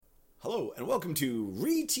Hello, and welcome to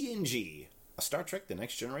Re-TNG, a Star Trek The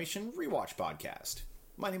Next Generation rewatch podcast.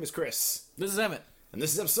 My name is Chris. This is Emmett. And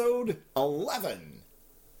this is episode 11.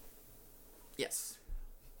 Yes.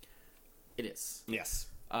 It is. Yes.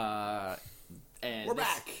 And We're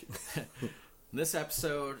back. This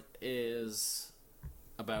episode is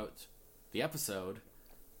about the episode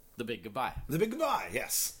The Big Goodbye. The Big Goodbye,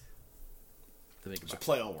 yes. The Big It's a Goodbye.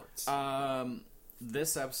 play on words.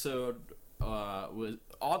 This episode was,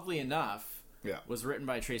 oddly enough, Yeah. was written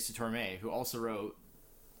by Tracy Torme, who also wrote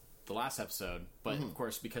the last episode. But, of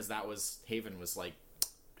course, because that was... Haven was, like,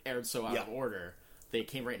 aired so out of order, they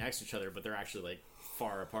came right next to each other, but they're actually, like,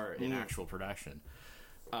 far apart in actual production.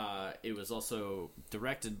 It was also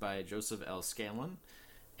directed by Joseph L. Scanlon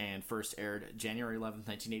and first aired January 11th,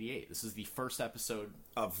 1988. This is the first episode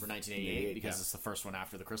for 1988 because it's the first one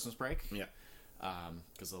after the Christmas break. Yeah.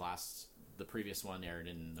 Because the previous one aired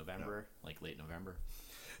in November, like late November.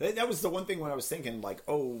 That was the one thing when I was thinking, like,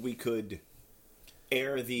 oh, we could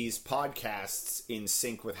air these podcasts in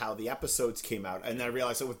sync with how the episodes came out. And then I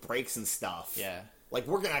realized that with breaks and stuff. Yeah. Like,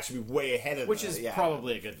 we're going to actually be way ahead of Which is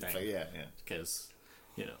probably a good thing. So, yeah. Because,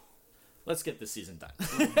 let's get this season done.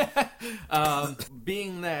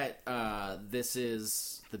 Being that this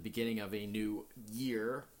is the beginning of a new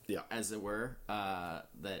year, as it were,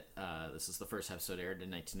 this is the first episode aired in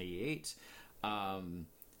 1988,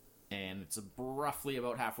 and it's roughly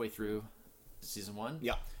about halfway through season 1.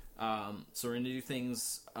 Yeah. So we're going to do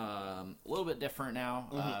things a little bit different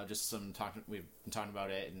now. Just some talking. We've been talking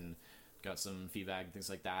about it and got some feedback and things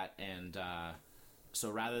like that. And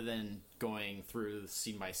so rather than going through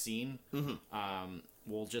scene by scene,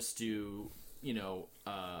 we'll just do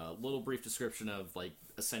a little brief description of like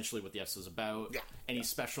essentially what the episode's about. Yeah. Any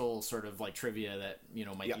special sort of like trivia that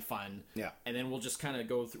might be fun. Yeah. And then we'll just kind of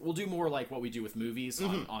go through. We'll do more like what we do with movies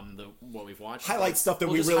on the what we've watched. Highlight stuff that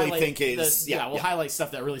we'll we just really highlight think is we'll highlight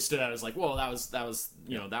stuff that really stood out as like, whoa, that was that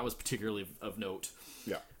was particularly of note.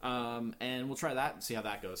 Yeah. And we'll try that and see how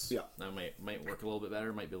that goes. Yeah. That might work a little bit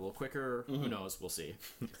better, might be a little quicker. Who knows? We'll see.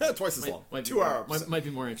 Twice as long. Might 2 hours. Might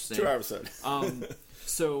be more interesting. 2 hour episode.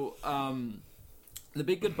 So, The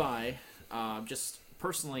Big Goodbye, just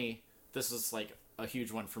personally, this is like a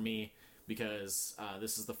huge one for me because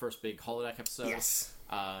this is the first big holodeck episode. Yes.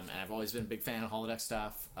 And I've always been a big fan of holodeck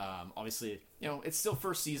stuff. Obviously, it's still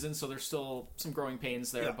first season, so there's still some growing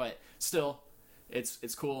pains there, but still,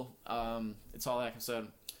 it's cool. It's holodeck episode.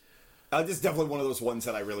 This is definitely one of those ones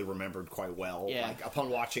that I really remembered quite well. Yeah. Like, upon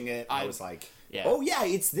watching it, I was like, yeah. oh yeah,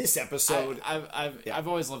 it's this episode. I've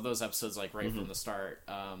always loved those episodes like right from the start.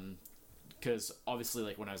 Because obviously,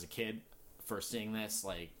 like when I was a kid, first seeing this,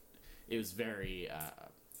 like it was very,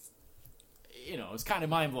 it was kind of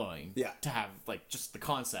mind blowing. Yeah. To have like just the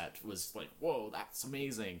concept was like, whoa, that's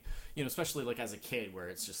amazing. Especially like as a kid, where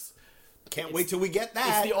it's just Can't wait till we get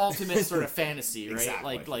that. it's the ultimate sort of fantasy, right?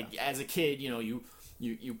 Exactly, Like as a kid,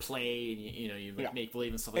 you play and you make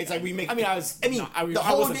believe and stuff like It's that. like we make. I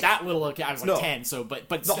wasn't that little. I was like 10, so but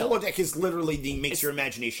the still. holodeck is literally makes your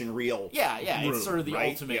imagination real. Yeah, room, it's sort of the right?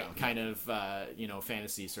 ultimate kind of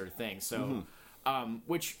fantasy sort of thing. So,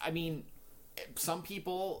 which I mean, some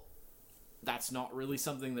people, that's not really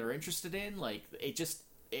something they're interested in. Like it's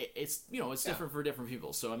it's different for different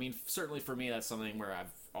people. So I mean, certainly for me, that's something where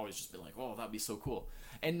I've always just been like, oh, that'd be so cool,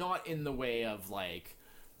 and not in the way of like,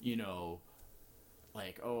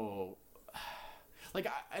 like, oh, like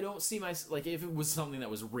I don't see myself, like if it was something that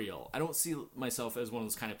was real, I don't see myself as one of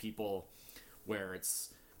those kind of people where it's,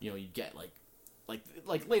 you get like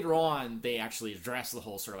later on they actually address the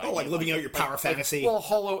whole sort of idea, like living out your power fantasy. Well,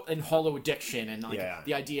 hollow addiction and like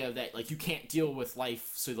the idea that like you can't deal with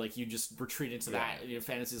life, so like you just retreat into that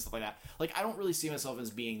fantasy and stuff like that. Like I don't really see myself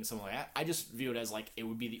as being something like that. I just view it as like it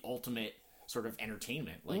would be the ultimate sort of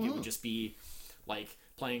entertainment. Like it would just be like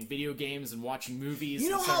playing video games and watching movies. You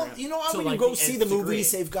know how when you go see the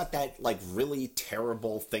movies, they've got that like really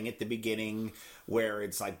terrible thing at the beginning where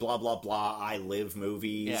it's like blah blah blah I live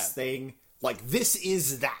movies thing. Like this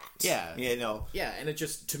is that. Yeah. Yeah, and it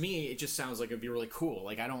just, to me, it just sounds like it'd be really cool.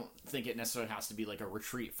 Like I don't think it necessarily has to be like a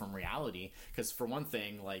retreat from reality, because for one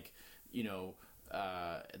thing, like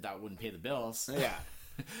that wouldn't pay the bills. Yeah.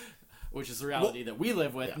 Which is the reality that we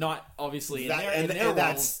live with, not obviously in their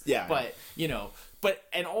world. Yeah. But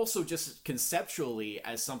and also just conceptually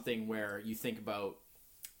as something where you think about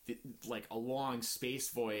like a long space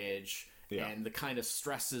voyage and the kind of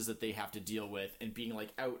stresses that they have to deal with, and being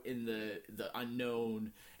like out in the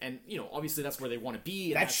unknown, and obviously that's where they want to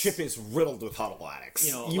be. That ship is riddled with huddle addicts.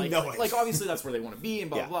 It. Like obviously that's where they want to be, and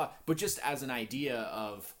blah blah. But just as an idea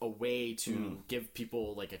of a way to give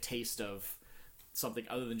people like a taste of something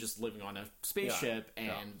other than just living on a spaceship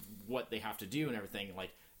and what they have to do and everything. Like,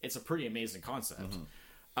 it's a pretty amazing concept.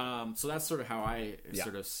 So that's sort of how I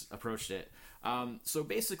sort of approached it. So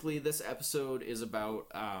basically, this episode is about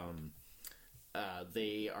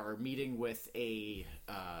they are meeting with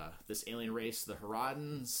this alien race, the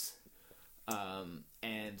Haradans,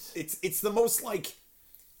 and it's the most like.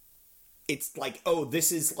 It's like, oh,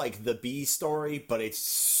 this is like the B story, but it's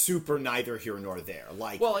super neither here nor there.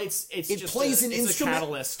 Like, well, it plays an instrument, a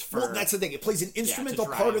catalyst for. Well, that's the thing. It plays an instrumental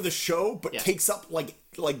part of the show, but takes up like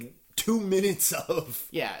 2 minutes of.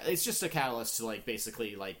 Yeah, it's just a catalyst to like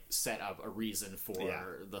basically like set up a reason for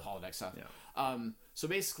the holodeck stuff. Yeah. So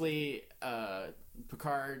basically,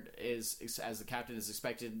 Picard is, as the captain is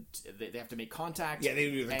expected, they have to make contact. Yeah, they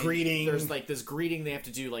do the greeting. There's like this greeting they have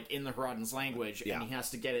to do like in the Haradans' language, and he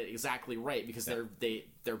has to get it exactly right because they're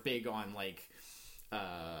big on like,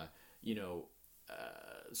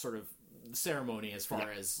 sort of ceremony as far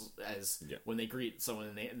as when they greet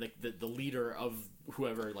someone and the leader of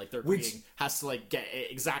whoever like they're greeting has to like get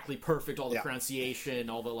exactly perfect, all the pronunciation,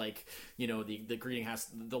 all the like, you know, the greeting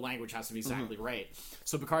the language has to be exactly right.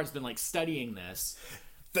 So Picard's been like studying this.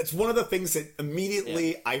 That's one of the things that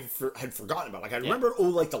immediately I had forgotten about. Like, I remember,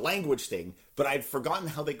 like, the language thing, but I'd forgotten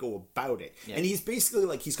how they go about it. Yeah. And he's basically,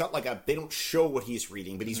 like, he's got, like, they don't show what he's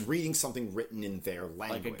reading, but he's reading something written in their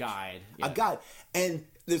language. Like a guide. Yeah. A guide. And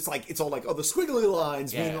it's like, it's all like, oh, the squiggly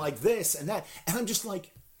lines mean like this and that. And I'm just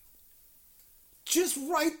like, just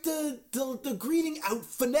write the greeting out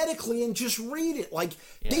phonetically and just read it. Like,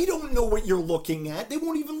 they don't know what you're looking at. They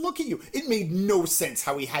won't even look at you. It made no sense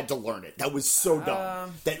how he had to learn it. That was so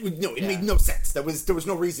dumb. It made no sense. There was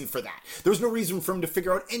no reason for that. There was no reason for him to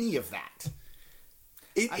figure out any of that.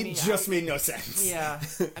 It just made no sense. Yeah.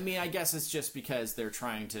 I mean, I guess it's just because they're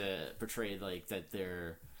trying to portray, like, that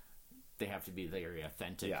they have to be very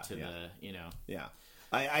authentic to the, you know. Yeah.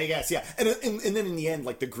 I guess, yeah. And then in the end,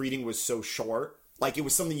 like, the greeting was so short. Like, it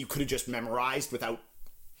was something you could have just memorized without...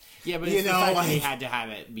 Yeah, but it's the fact that they had to have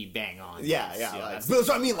it be bang on. Yeah. But that's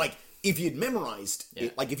what I mean, like, if you'd memorized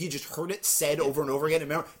it, like, if you just heard it said over and over again,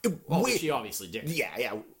 which he obviously did.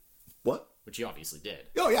 Yeah. What? Which he obviously did.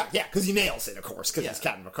 Oh, yeah, because he nails it, of course, because it's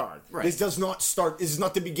Captain Picard. Right. This is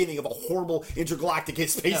not the beginning of a horrible intergalactic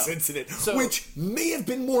space incident, which may have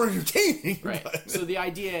been more entertaining. Right. But... So the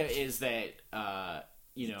idea is that...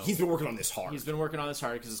 he's been working on this hard. He's been working on this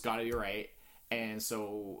hard because it's got to be right, and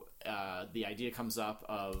so the idea comes up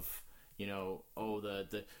of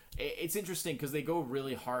it's interesting because they go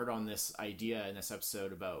really hard on this idea in this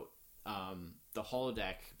episode about the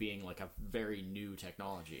holodeck being like a very new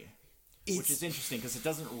technology, which is interesting because it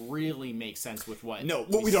doesn't really make sense with what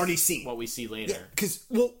we'd already seen, what we see later,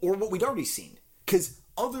 or what we'd already seen, because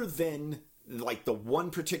other than like the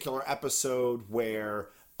one particular episode where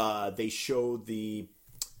they showed the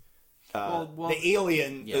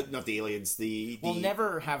alien, not the aliens, Well,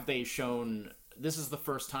 never have they shown... This is the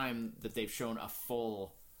first time that they've shown a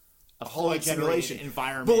fully generated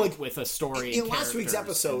environment with a story in last week's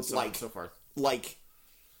episode, like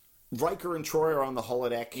Riker and Troy are on the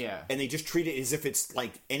holodeck, and they just treat it as if it's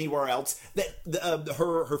like anywhere else. That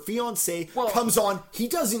her fiance comes on, he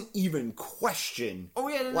doesn't even question. Oh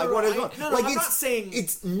yeah, what is going? I'm not saying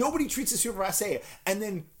it's nobody treats it super assay, and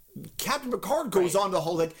then Captain Picard goes on the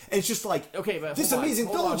holodeck, and it's just like, okay, but this amazing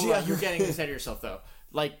trilogy. You're getting ahead of yourself though.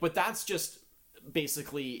 Like, but that's just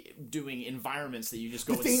basically doing environments that you just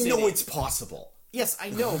go. But they know it's possible. Yes, I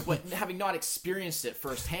know, but having not experienced it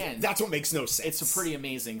firsthand... That's what makes no sense. It's a pretty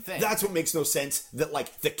amazing thing. That's what makes no sense, that,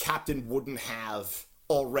 like, the captain wouldn't have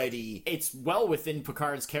already... It's well within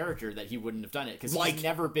Picard's character that he wouldn't have done it, because he's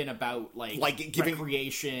never been about, like giving...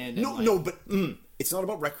 recreation... but it's not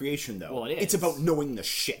about recreation, though. Well, it is. It's about knowing the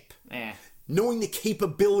ship. Knowing the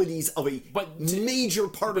capabilities of a major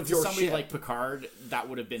part of your ship. Somebody like Picard, that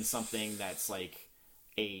would have been something that's, like,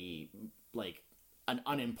 an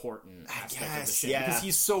unimportant aspect of the ship because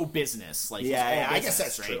he's so business. Like, I guess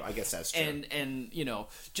that's true. I guess that's true. And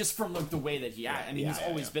just from the way that he acts, he's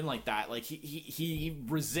always been like that. Like he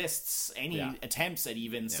resists any attempts at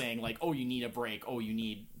even saying like, oh, you need a break. Oh, you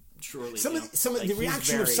need surely. Some of the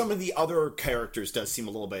reaction of some of the other characters does seem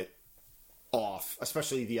a little bit off,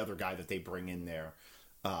 especially the other guy that they bring in there.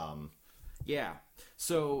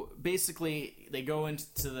 So basically, they go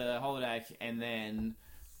into the holodeck, and then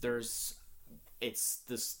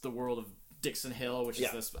it's the world of Dixon Hill, which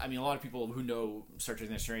is this. I mean, a lot of people who know Star Trek: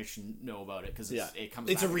 Next Generation know about it because it comes.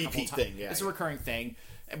 It's a repeat thing. It's a recurring thing,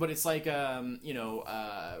 but it's like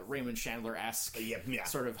Raymond Chandler-esque,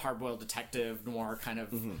 sort of hard-boiled detective noir kind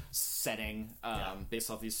of setting based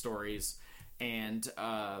off these stories. And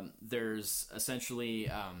there's essentially,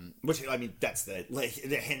 which I mean, that's the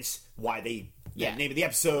hence why they name of the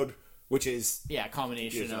episode which is a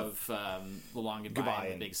combination of The Long Goodbye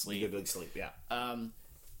and The Big Sleep. The Big Sleep, yeah.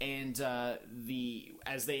 And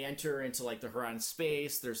as they enter into like the Huron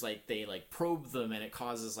space, there's like they like probe them, and it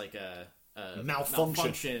causes like a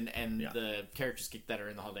malfunction, and the characters that are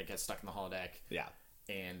in the holodeck get stuck in the holodeck. Yeah.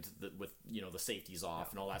 And with the safety's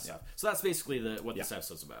off and all that stuff. So that's basically what this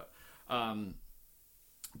episode's about.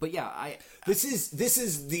 But yeah, this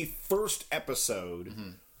is the first episode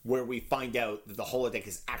where we find out that the holodeck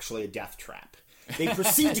is actually a death trap. They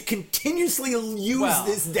proceed to continuously use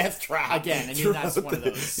this death trap. Again, I mean, that's one of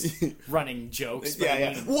those running jokes. But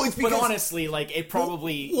Well, it's because, but honestly, like, it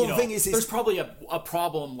probably, the thing is, there's probably a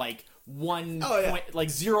problem, like,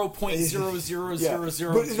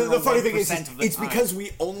 0.0000001%. But the funny thing is, it's because we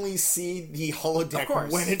only see the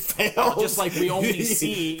holodeck when it fails. Just like we only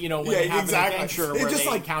see, when they have an adventure where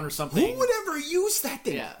they encounter something. Who would ever use that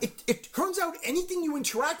thing? Yeah. It turns out anything you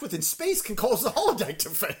interact with in space can cause the holodeck to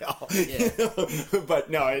fail. Yeah. But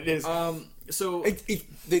no, it is. So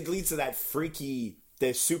it leads to that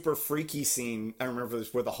the super freaky scene. I remember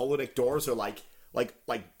this where the holodeck doors are like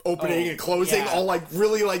opening and closing, all like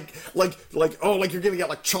really like you're gonna get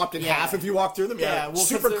like chopped in half if you walk through them.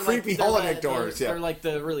 Super creepy holodeck doors. They're like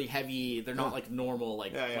the really heavy. They're not like normal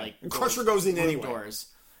like Crusher goes in anyway. Doors.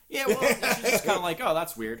 Yeah, well, she's just kind of like, oh,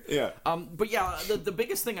 that's weird. Yeah. But yeah, the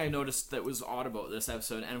biggest thing I noticed that was odd about this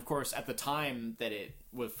episode, and of course at the time that it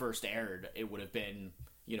was first aired, it would have been,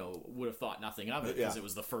 would have thought nothing of it because it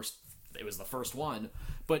was the first one.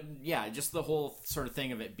 But yeah, just the whole sort of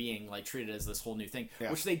thing of it being like treated as this whole new thing,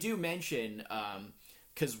 which they do mention,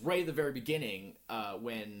 because right at the very beginning,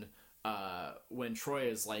 when Troy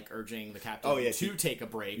is like urging the captain to take a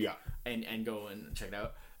break and go and check it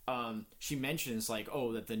out, she mentions like,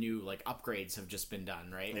 that the new like upgrades have just been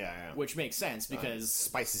done, right? Yeah. Which makes sense because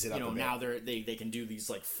spices it up a bit. Now they can do these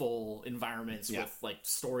like full environments with like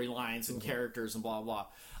storylines and characters and blah blah.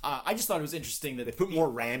 I just thought it was interesting that they put more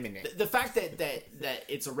RAM in it. The fact that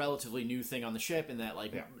it's a relatively new thing on the ship and that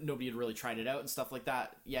like nobody had really tried it out and stuff like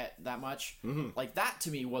that yet that much. Like that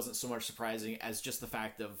to me wasn't so much surprising as just the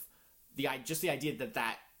fact of the idea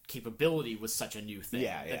that capability was such a new thing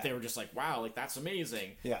that they were just like, wow, like that's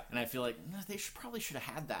amazing. And I feel like they probably should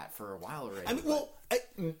have had that for a while already. I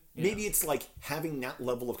mean, maybe it's like having that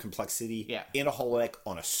level of complexity in a holodeck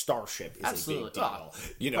on a starship is a big deal.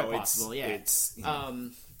 Quite possible, it's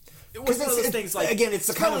it was one of those things like, again, it's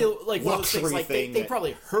the kind of like one of those things like thing they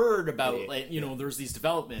probably heard about there's these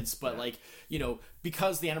developments, but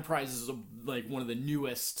because the Enterprise is like one of the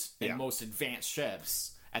newest and most advanced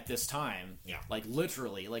ships at this time, like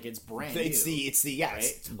literally, like it's brand new. It's the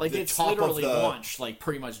like the it's top literally of the... launched like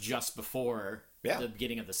pretty much just before the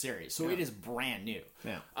beginning of the series, so it is brand new.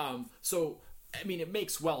 So I mean, it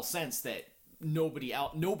makes sense that none of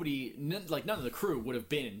the crew would have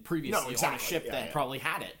been previously on a ship that probably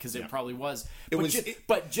had it because it probably was.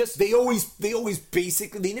 They always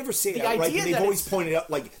basically, they never say it outright, but they've always pointed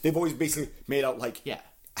out, like they've always basically made out like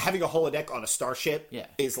having a holodeck on a starship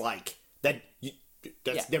is like that.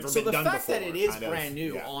 That's never been done before. So the fact that it is brand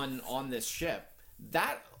new on this ship,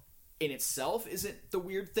 that in itself isn't the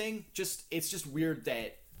weird thing. It's just weird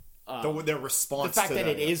that their response, the fact that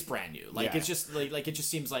it is brand new, like it's just like it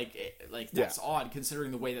just seems like that's odd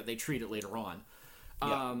considering the way that they treat it later on.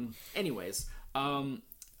 Anyways,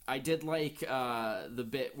 I did like the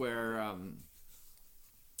bit where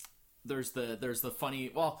there's the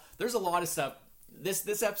funny. Well, there's a lot of stuff.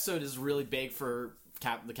 This episode is really big for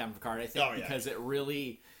the Captain Picard, I think, because it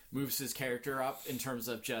really moves his character up in terms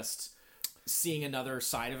of just seeing another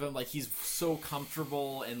side of him. Like he's so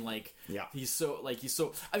comfortable and like he's so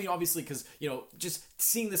I mean, obviously because just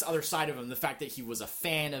seeing this other side of him, the fact that he was a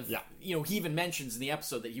fan of he even mentions in the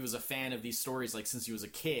episode that he was a fan of these stories like since he was a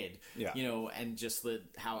kid, and just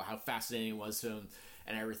how fascinating it was to him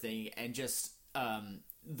and everything, and just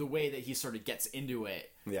the way that he sort of gets into it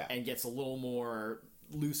and gets a little more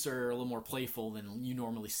looser, a little more playful than you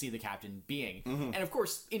normally see the captain being. And of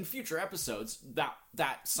course, in future episodes,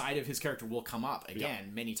 that side of his character will come up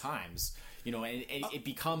again many times. And it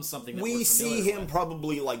becomes something that we see him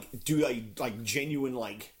probably like do a like genuine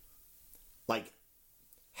like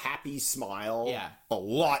happy smile a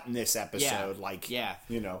lot in this episode. One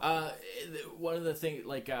of the things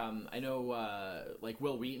like I know like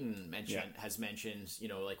Will Wheaton has mentioned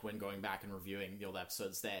like when going back and reviewing the old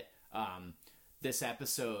episodes that this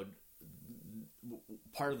episode,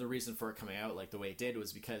 part of the reason for it coming out like the way it did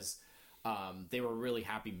was because they were really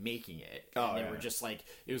happy making it. Oh, And they yeah. were just like,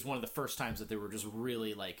 it was one of the first times that they were just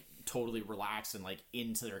really like totally relaxed and like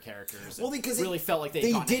into their characters. Well, because really felt like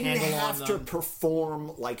they gotten a didn't handle have on to them.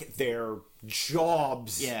 perform like their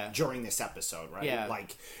jobs Yeah. during this episode, right? Yeah.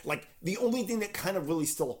 Like the only thing that kind of really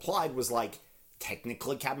still applied was like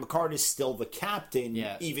technically Captain Picard is still the captain,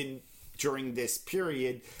 Yeah. even during this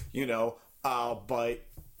period, you know. But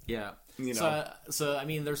Yeah. You know. So I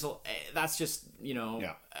mean, that's just, you know,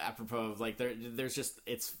 Yeah. apropos of like there's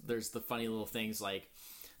the funny little things like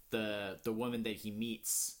the woman that he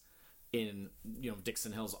meets in, you know,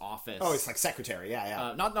 Dixon Hill's office. oh, it's like secretary,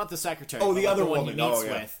 yeah. Not the secretary. Oh, but, the like, other one woman. he meets Oh,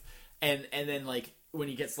 yeah. with, and then like when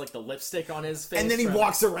he gets like the lipstick on his face, And then he from-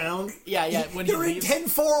 walks around. Yeah. When he they're in leaves, 10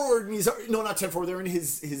 forward, and he's no, not 10 forward. They're in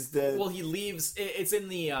his the well, he leaves. It's in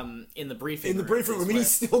the briefing in the briefing room, and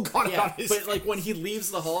he's still got it on Yeah, his. but like when he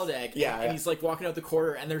leaves the holodeck, Yeah, and he's like walking out the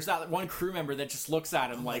corridor, and there's that one crew member that just looks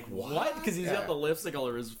at him like, "What?" Because he's Yeah. got the lipstick all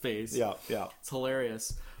over his face. yeah. It's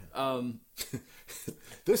hilarious.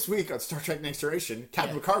 This week on Star Trek Next Generation,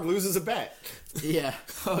 Captain Yeah. Picard loses a bet Yeah.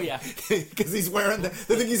 Oh yeah. because he's wearing they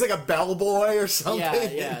think he's like a bellboy or something.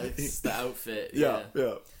 Yeah. It's the outfit. yeah.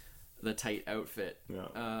 The tight outfit.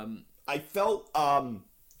 Yeah. I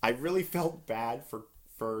really felt bad for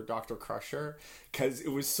Dr. Crusher because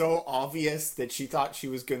it was so obvious that she thought she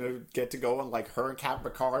was gonna get to go on like her and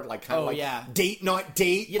Captain Picard like kind of like date not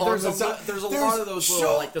date. Yeah, on there's the a side. there's a lot of those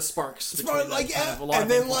little like the sparks between them, like kind of a lot and of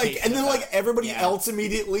then like implication. everybody Yeah. else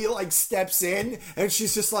immediately like steps in and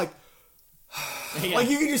she's just like Yeah. like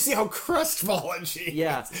you can just see how crestfallen she is.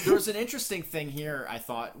 Yeah, there was an interesting thing here, I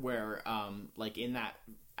thought, where like in that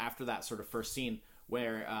after that sort of first scene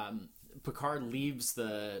where Picard leaves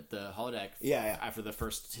the holodeck after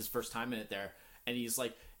his first time in it there, and he's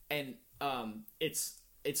like, and it's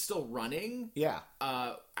still running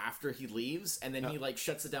after he leaves, and then he like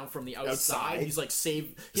shuts it down from the outside. He's like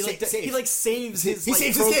saves his game.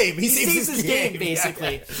 He saves his game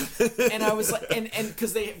basically. And I was like, and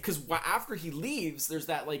because after he leaves, there's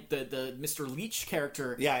that like the Mr. Leach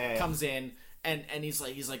character comes in, and he's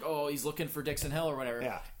like, oh, he's looking for Dixon Hill or whatever.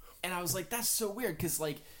 Yeah. And I was like, that's so weird because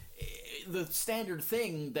like the standard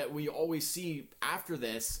thing that we always see after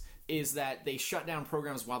this is that they shut down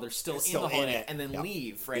programs while they're still in the holodeck and then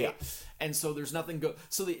leave, right? Yeah. And so there's nothing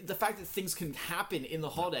so the fact that things can happen in the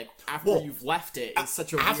holodeck after you've left it is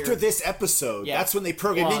such a after weird... this episode, that's when they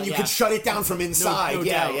program in. You can shut it down from inside. No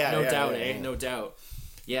No doubt.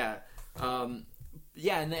 Yeah. And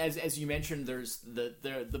as you mentioned, there's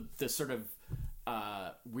the sort of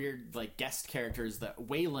weird like guest characters that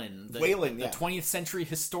Wayland, the 20th century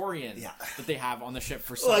historian that they have on the ship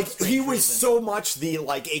for some like strange he was reason. so much the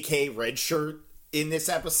like AKA red shirt in this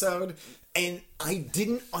episode, and I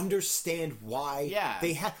didn't understand why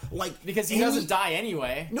they had like because he doesn't die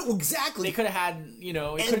anyway. No, exactly. They could have had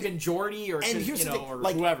it could have been Geordi or here's the thing, or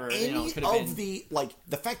like, whoever. Any could have of been.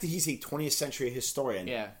 the fact that he's a 20th century historian,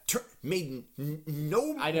 meant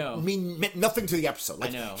nothing to the episode.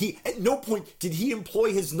 Like, I know. He at no point did he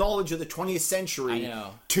employ his knowledge of the 20th century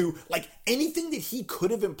to like anything that he could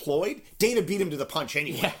have employed. Data beat him to the punch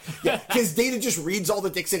anyway. Because Data just reads all the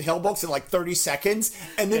Dixon Hill books in like 30 seconds,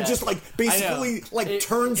 and then just like basically like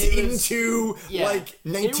turns into like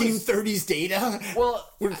 1930s Data. Well,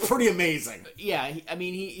 was pretty amazing. Yeah,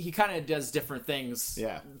 he kind of does different things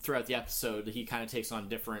throughout the episode. He kind of takes on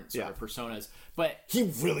different sort of personas, but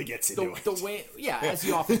he really gets into it. The way, as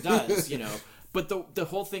he often does, But the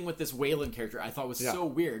whole thing with this Wayland character, I thought was so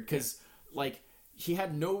weird because like he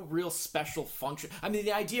had no real special function. I mean,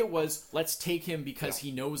 the idea was let's take him because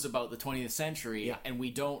he knows about the 20th century, and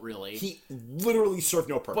we don't really. He literally served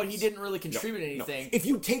no purpose. But he didn't really contribute anything. If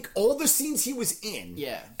you take all the scenes he was in,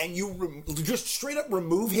 and you just straight up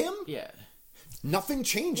remove him, nothing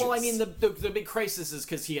changes. Well, I mean, the big crisis is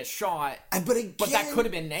because he gets shot. But that could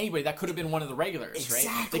have been anybody. That could have been one of the regulars, right?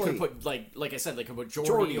 Exactly. They could put like I said, they could put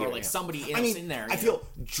Geordi or like somebody else in there. I feel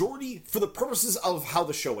Geordi, for the purposes of how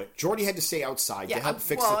the show went, Geordi had to stay outside to help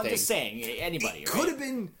fix the thing. I'm just saying, anybody. It could have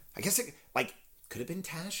been. I guess could have been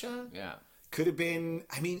Tasha. Yeah. Could have been.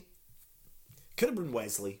 I mean. Could have been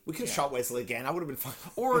Wesley. We could have shot Wesley again. I would have been fine.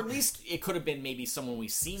 Or at least it could have been maybe someone we've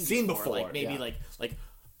seen before. Like maybe like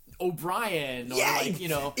O'Brien, or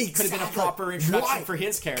it could have been a proper introduction for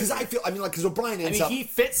his character. Because because O'Brien ends up. He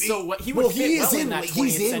fits so well. He would fit well in that 20th century.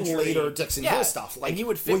 He's in later Dixon Hill stuff. And he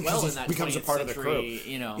would fit well in that becomes 20th a part of the crew.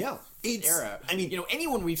 Era. I mean,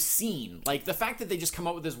 anyone we've seen, like the fact that they just come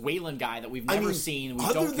up with this Wayland guy that we've never seen, we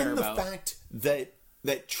don't care about. Other than the fact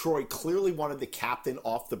that Troy clearly wanted the captain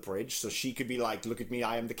off the bridge, so she could be like, "Look at me,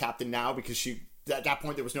 I am the captain now," because at that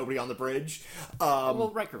point there was nobody on the bridge. Well,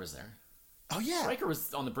 Riker was there. Oh yeah, Riker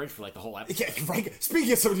was on the bridge for like the whole episode. Yeah, Riker.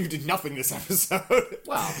 Speaking of somebody who did nothing this episode,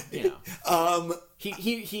 Well, you know,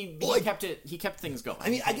 he like, kept it. He kept things going. I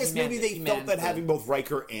mean, I guess maybe they felt that having both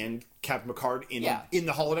Riker and Captain Picard in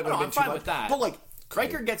the holodeck would have been I'm too fine much. with that. But like,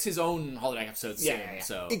 Riker gets his own holodeck episode soon,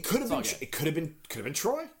 so it could have been. It could have been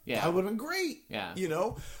Troy. Yeah, that would have been great. Yeah, you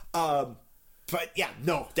know. But yeah,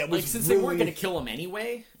 no, that was like since really... they weren't going to kill him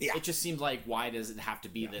anyway. Yeah. It just seemed like why does it have to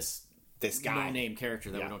be this guy, no-name character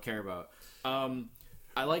that we don't care about?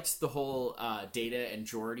 I liked the whole Data and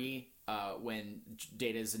Geordi when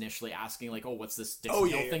Data is initially asking like, "Oh, what's this Dixon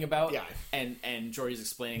Hill thing about?" Yeah. And Geordi's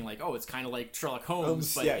explaining like, "Oh, it's kind of like Sherlock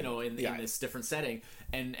Holmes, but you know, in this different setting."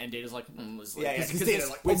 And Data's like,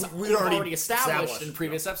 because we'd already established in the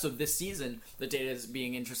previous episode this season that Data is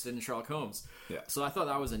being interested in Sherlock Holmes. Yeah. So I thought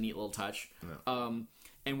that was a neat little touch. Yeah.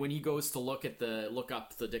 And when he goes to look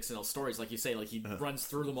up the Dixon Hill stories, like you say, like he runs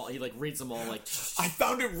through them all, he like reads them all. Like I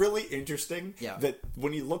found it really interesting that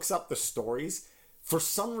when he looks up the stories, for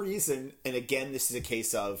some reason, and again, this is a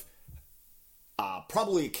case of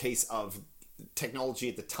probably a case of technology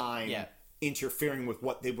at the time interfering with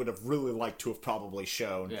what they would have really liked to have probably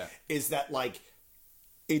shown. Yeah. Is that like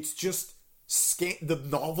it's just the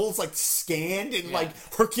novels like scanned in like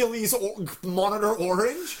Hercules monitor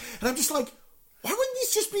orange, and I'm just like, why wouldn't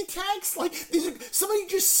these just be text? Like, somebody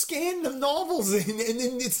just scanned the novels and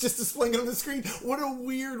then it's just displaying it on the screen. What a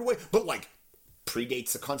weird way. But, like,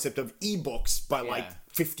 predates the concept of ebooks by, like,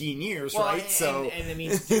 15 years, right? And I mean,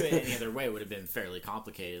 to do it any other way would have been fairly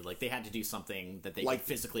complicated. Like, they had to do something that they could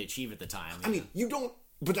physically achieve at the time. I mean, you don't...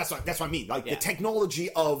 But that's what I mean. Like, the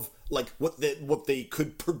technology of, like, what they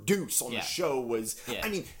could produce on the show was... I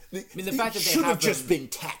mean, the fact that they should have just been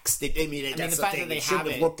text. That's the fact that they should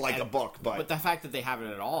have looked like a book. But the fact that they have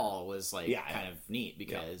it at all was, like, kind of neat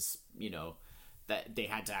because, you know... that they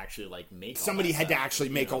had to actually like make somebody had to actually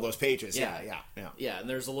make all those pages. Yeah. And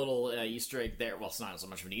there's a little Easter egg there. Well, it's not so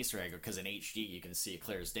much of an Easter egg because in HD you can see it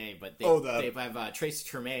clear as day. But they have Tracy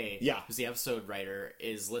Terme, who's the episode writer,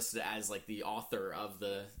 is listed as like the author of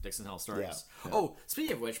the Dixon Hill stories. Yeah. Oh,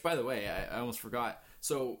 speaking of which, by the way, I almost forgot.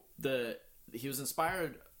 So he was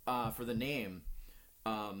inspired for the name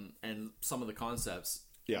and some of the concepts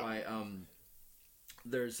by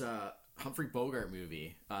there's Humphrey Bogart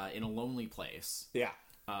movie, In a Lonely Place. Yeah.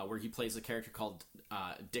 Where he plays a character called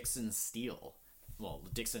Dixon Steele. Well,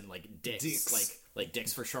 Dixon, like Dix. Like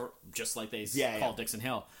Dix for short, just like they call Dixon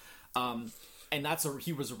Hill. And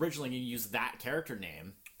he was originally going to use that character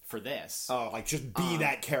name for this. Oh, like just be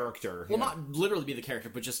that character. Well, not literally be the character,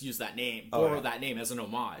 but just use that name, borrow that name as an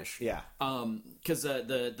homage. Yeah. Because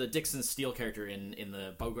the Dixon Steele character in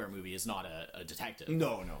the Bogart movie is not a detective.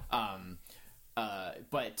 No.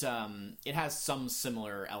 But it has some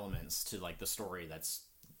similar elements to like the story that's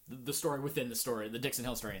the story within the story, the Dixon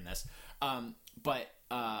Hill story in this. But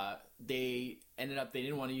they ended up they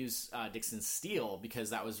didn't want to use Dixon Steele because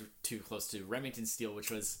that was too close to Remington Steele, which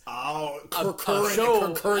was a current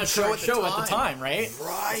show at the time, right?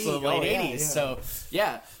 Right. So the late 80s.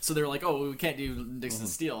 Yeah. So they were like, oh, we can't do Dixon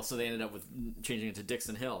Steele, so they ended up with changing it to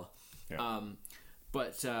Dixon Hill. Yeah.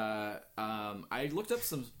 But I looked up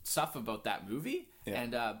some stuff about that movie,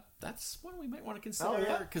 and that's one we might want to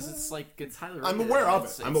consider because it's like it's highly rated. I'm aware of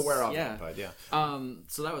it. But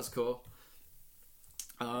so that was cool.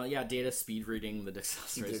 Data speed reading the Dixon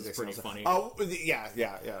stories is pretty funny. Oh, yeah.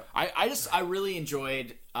 I really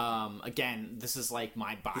enjoyed. Again, this is like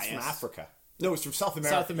my bias. It's from Africa. No, it's from South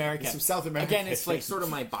America. It's from South America. Again, it's like sort of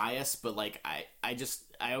my bias, but like I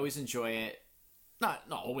always enjoy it. Not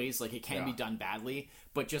always, like it can be done badly,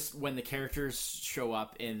 but just when the characters show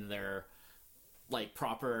up in their like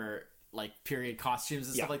proper like period costumes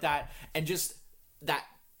and stuff like that, and just that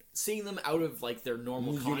seeing them out of like their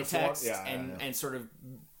normal context and sort of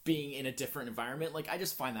being in a different environment, like I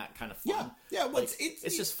just find that kind of fun. Well, like,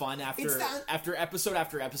 it's just fun after episode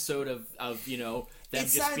after episode of you know them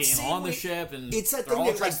just being on the ship and they're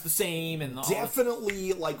all dressed the same and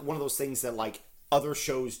definitely like one of those things that like other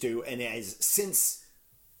shows do, and as since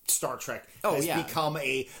Star Trek has become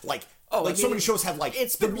a like so many shows have like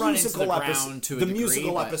it's the musical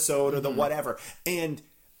episode or the whatever, and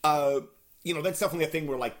you know that's definitely a thing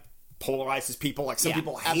where like polarizes people. Like some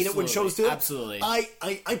people hate it when shows do it. Absolutely,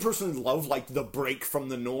 I personally love like the break from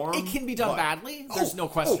the norm. It can be done badly. There's no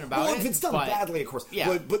question about it. If it's done badly, of course.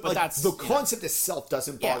 Yeah, but like, that's the concept itself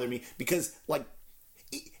doesn't bother me because like.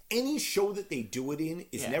 Any show that they do it in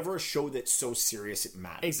is never a show that's so serious it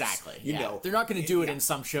matters. Exactly. You know, they're not going to do it in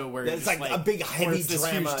some show where it's like a big heavy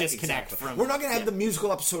drama huge disconnect from. We're not going to have the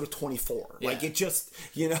musical episode of 24. Like it just,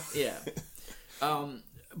 you know. Yeah.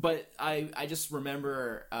 But I just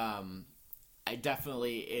remember I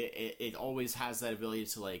definitely it always has that ability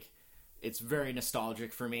to like. It's very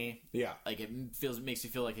nostalgic for me. Yeah, like it makes you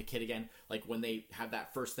feel like a kid again. Like when they have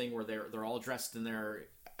that first thing where they're all dressed in their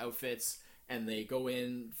outfits and they go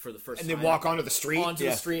in for the first and time. they walk onto the street,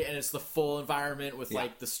 the street, and it's the full environment with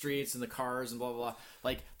like the streets and the cars and blah blah blah.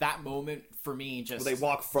 Like that moment for me, just they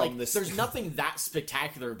walk from like, this. There's nothing that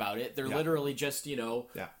spectacular about it. They're literally just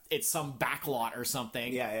it's some backlot or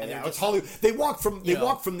something. Yeah. It's Hollywood. They walk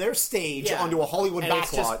from their stage onto a Hollywood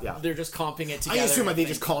backlot. They're just comping it together. I assume they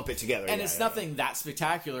just comp it together, and it's nothing that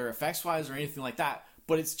spectacular effects wise or anything like that.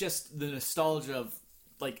 But it's just the nostalgia of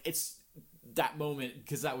like it's. That moment,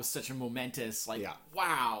 because that was such a momentous,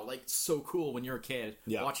 wow, like so cool when you're a kid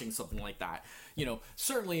watching something like that.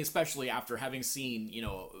 Certainly, especially after having seen,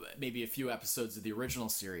 maybe a few episodes of the original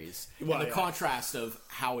series, and the contrast of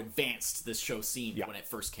how advanced this show seemed when it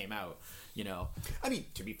first came out. I mean,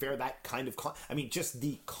 to be fair, that kind of just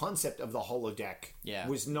the concept of the holodeck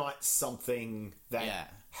was not something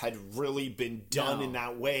that had really been done in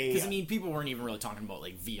that way. Because people weren't even really talking about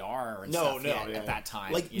like VR and stuff at that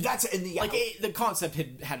time. Like that's the concept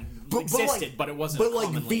had existed, but it wasn't. But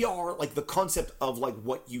like VR, like the concept of like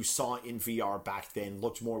what you saw in VR back then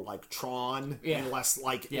looked more like Tron and less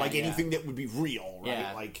like anything that would be real, right?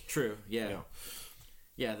 Yeah, like true,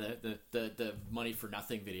 Yeah, the money for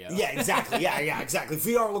nothing video. Yeah, exactly. Yeah, exactly.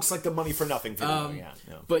 VR looks like the money for nothing video.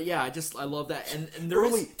 But I love that. And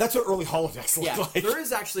that's what early holodecks look like. There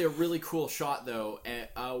is actually a really cool shot though,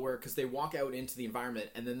 where because they walk out into the environment,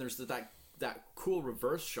 and then there's that cool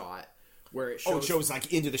reverse shot where it shows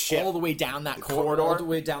like into the ship all the way down that corridor, all the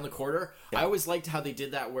way down the corridor. I always liked how they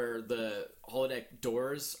did that, where the holodeck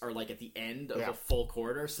doors are like at the end of a full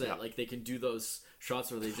corridor, so that like they can do those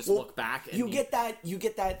shots where they just look back. And you get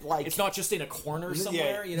that like it's not just in a corner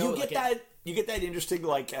somewhere. You get that interesting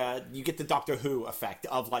like you get the Doctor Who effect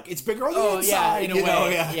of like it's bigger on the inside.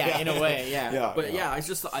 In a way. But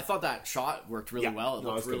I thought that shot worked really well. It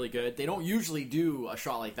looked really good. They don't usually do a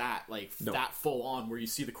shot like that, that full on where you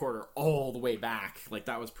see the corridor all the way back. Like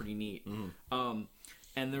that was pretty neat.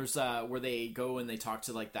 And there's where they go and they talk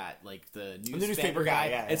to like the newspaper guy.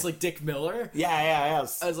 It's like Dick Miller. Yeah.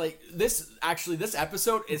 I was like, this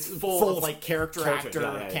episode is full of like character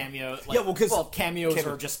actor cameo. Because cameos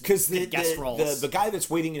or just because the guest roles. The guy that's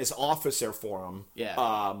waiting in his office there for him.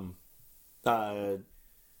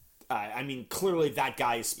 I mean, clearly that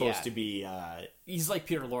guy is supposed to be. He's like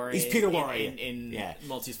Peter Lorre. He's Peter Lorre in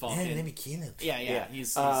Maltese Falcon. Yeah, let me kill him. Yeah.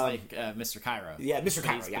 He's like Mr. Cairo. Yeah, Mr.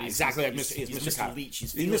 Cairo. Yeah, exactly. He's Mr. Mr. Leach.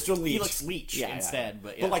 He's Mr. Leach. Felix Leach instead.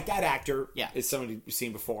 But like that actor is somebody we've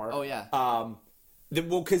seen before. Oh yeah.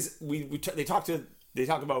 Because they talk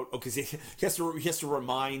about because he has to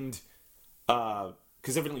remind.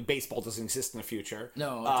 Because evidently baseball doesn't exist in the future.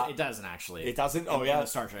 No, it doesn't actually. It doesn't. Oh yeah,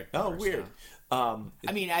 Star Trek. Oh, weird. I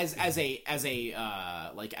mean, as a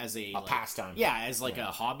pastime. Yeah, as like a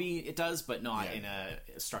hobby, it does, but not in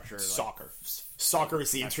a structure. Soccer. Soccer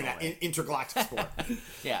is the intergalactic sport.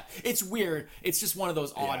 Yeah, it's weird. It's just one of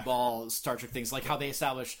those oddball Star Trek things, like how they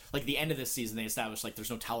establish, like the end of this season, they established like there's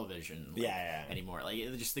no television anymore. Like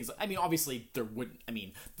just things. I mean, obviously there wouldn't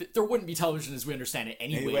be television as we understand it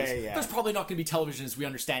anyways. There's probably not going to be television as we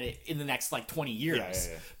understand it in the next like 20 years.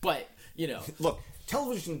 But look.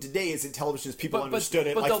 Television today isn't television as people understood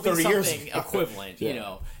it like 30 years ago. Equivalent,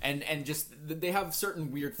 and just they have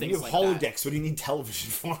certain weird things. You have holodecks. What do you need television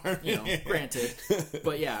for? Granted,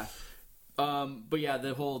 but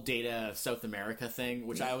the whole Data South America thing,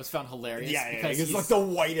 which I always found hilarious. Because it's like the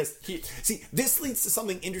whitest. See, this leads to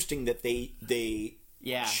something interesting that they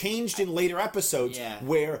changed in later episodes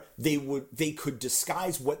where they could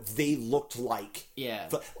disguise what they looked like.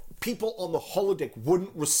 People on the holodeck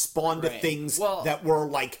wouldn't respond to things that were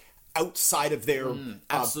like outside of their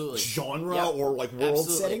genre or like world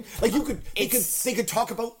setting. Like they could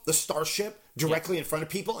talk about the starship directly in front of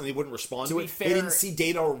people and they wouldn't respond to it. They didn't see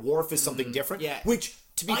Data or Worf as something different. Which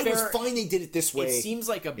to be fair, was fine. They did it this way. It seems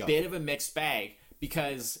like a bit of a mixed bag.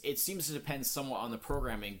 Because it seems to depend somewhat on the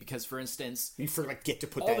programming. Because, for instance, get to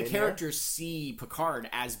put all the characters see Picard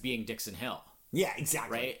as being Dixon Hill. Yeah,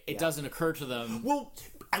 exactly. Right? It doesn't occur to them. Well,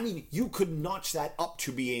 I mean, you could notch that up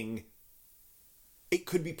to being. It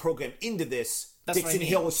could be programmed into this. Dixon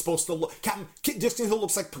Hill is supposed to look. Dixon Hill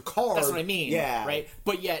looks like Picard. That's what I mean. Yeah. Right?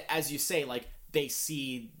 But yet, as you say, like, they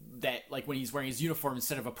see that, like, when he's wearing his uniform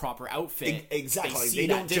instead of a proper outfit. Exactly. They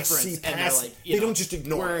don't just see past, like, they don't just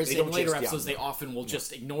ignore whereas it. Whereas in later episodes, they often will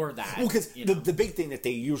just ignore that. Well, because the big thing that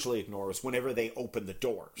they usually ignore is whenever they open the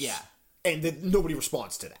doors. Yeah. And then nobody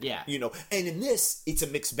responds to that. Yeah. You know? And in this, it's a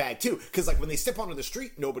mixed bag, too. Because, like, when they step onto the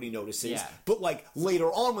street, nobody notices. Yeah. But, like, later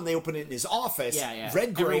on, when they open it in his office,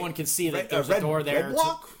 everyone can see that there's a door there. Red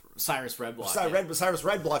Block? Cyrus Red Block. Cyrus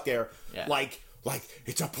Red Block there. Yeah. Like,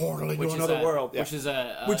 it's a portal into another world. Which is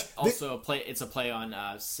also a play. It's a play on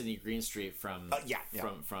Sidney Greenstreet from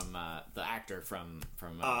the actor from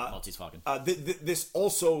Maltese Falcon. This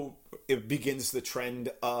also begins the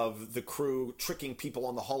trend of the crew tricking people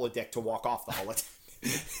on the holodeck to walk off the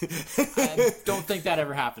holodeck. I don't think that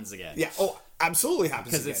ever happens again. Yeah. Oh, absolutely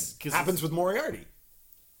happens again. Happens with Moriarty.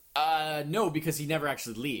 No, because he never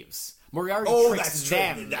actually leaves. Moriarty tricks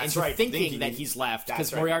them into thinking that he's left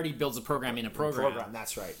because Moriarty builds a program in a program.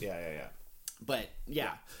 That's right. Yeah. But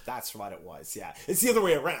yeah, that's what it was. Yeah, it's the other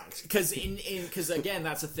way around. Because again,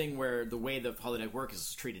 that's a thing where the way the holodeck work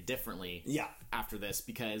is treated differently. Yeah. After this,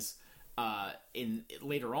 because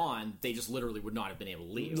later on they just literally would not have been able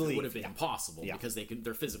to leave. It would have been impossible because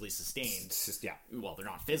they're physically sustained. Well, they're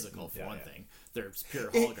not physical for one thing. They're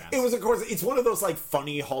pure holograms. It was, of course, it's one of those like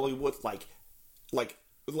funny Hollywood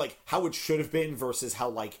like how it should have been versus how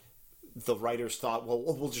like the writers thought, well,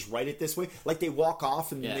 we'll just write it this way. Like they walk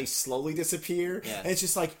off and then they slowly disappear. Yeah. And it's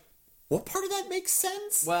just like, what part of that makes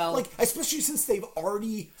sense? Well, like, especially since they've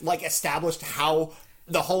already like established how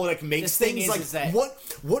the holodeck makes things.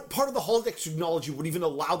 What part of the holodeck technology would even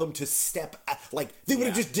allow them to step like they would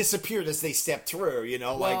have just disappeared as they stepped through, you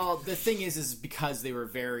know? Well, the thing is because they were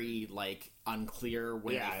very like unclear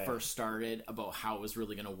when they first started about how it was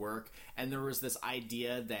really going to work, and there was this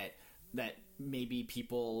idea that maybe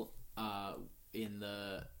people in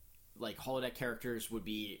the like holodeck characters would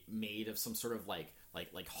be made of some sort of like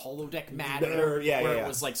holodeck matter, it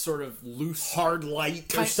was like sort of loose hard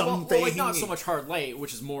light or something. Well, like not so much hard light,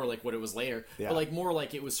 which is more like what it was later, but like more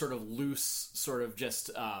like it was sort of loose, sort of just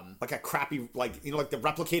like a crappy, like, you know, like the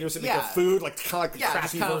replicators that make their food, like kind of like the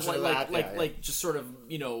crappy version of that, like just sort of,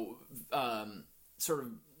 you know, sort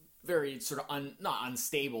of very sort of not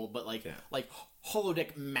unstable, but like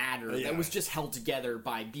holodeck matter that was just held together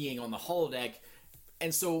by being on the holodeck.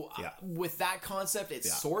 And so with that concept, it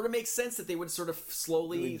sort of makes sense that they would sort of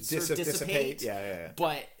slowly dissipate.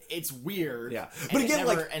 But it's weird. Yeah. But again,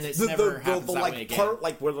 like the part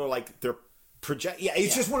like where they're like they're project. Yeah,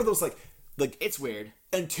 it's just one of those like it's weird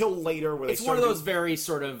until later where it's one of those very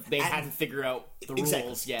sort of they hadn't figured out the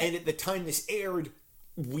rules yet. And at the time this aired,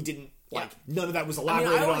 we didn't none of that was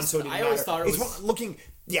elaborated on. So I always thought it was looking.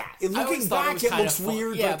 Yeah, looking back, it looks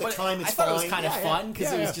weird, but at the time, it's fine. I thought it was kind of fun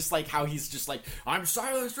because it was just like how he's just like, "I'm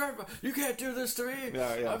Silas Driver, you can't do this to me."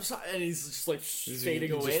 And he's just like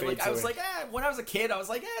fading away. Like I was like, when I was a kid, I was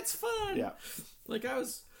like, it's fun. Yeah, like I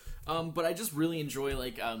was, but I just really enjoy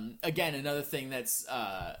like again another thing that's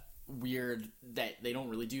weird that they don't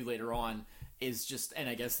really do later on is just, and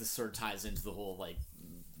I guess this sort of ties into the whole like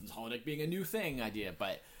holodeck being a new thing idea,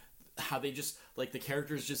 but. How they just like the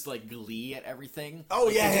characters just like glee at everything. Oh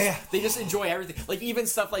they just enjoy everything. Like even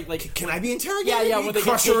stuff like can I be interrogated? Yeah. When they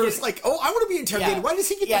Crusher's like, oh, I want to be interrogated. Yeah. Why does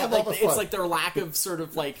he get to have all the fun? It's like their lack of sort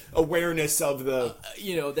of like awareness of the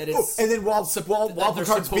you know that it's. And then while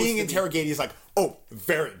Picard's being interrogated, he's like, oh,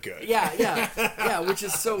 very good. Yeah, which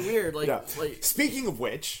is so weird. Like speaking of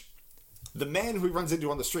which. The man who he runs into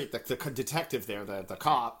on the street, the detective there, the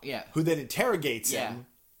cop, who then interrogates him,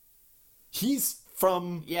 he's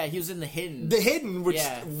from... Yeah, he was in The Hidden. The Hidden, which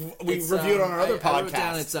we reviewed on our other podcast. I wrote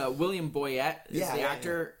down, it's William Boyett is the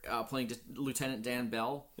actor playing Lieutenant Dan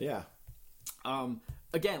Bell. Yeah.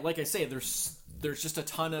 Again, like I say, there's just a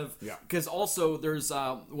ton of... Because also there's...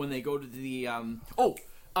 when they go to the...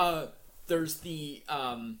 there's the...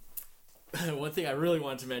 one thing I really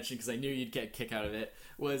wanted to mention, because I knew you'd get a kick out of it,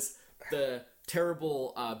 was... the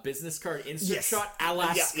terrible business card insert shot a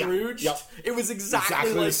la Scrooge. It was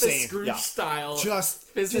exactly like the Scrooge style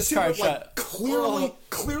business card shot.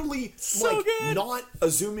 Clearly so like good. Not a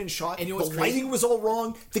zoom in shot. And the lighting was all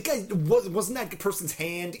wrong. The guy wasn't that person's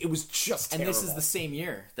hand. It was just terrible. And this is the same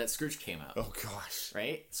year that Scrooge came out. Oh gosh.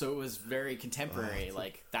 Right? So it was very contemporary.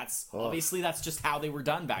 Like that's obviously that's just how they were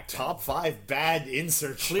done back then. Top 5 bad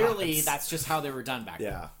insert shots. Clearly that's just how they were done back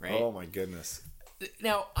then. Right? Oh my goodness.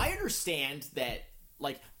 Now, I understand that,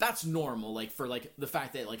 like, that's normal, like, for, like, the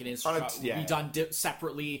fact that, like, an insert shot will be done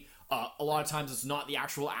separately. A lot of times it's not the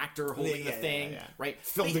actual actor holding the thing, right?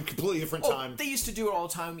 Filmed in a completely different time. They used to do it all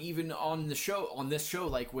the time, even on this show,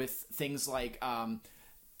 like, with things like,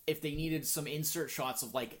 if they needed some insert shots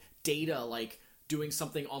of, like, Data, like, doing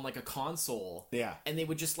something on like a console, and they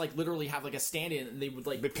would just like literally have like a stand-in, and they would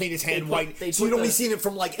like paint his hand white, so you'd only seen it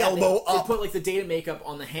from like elbow up. They put like the Data makeup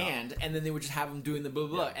on the hand, and then they would just have him doing the blah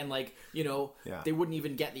blah, and like you know they wouldn't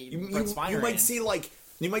even get the spine. You might see like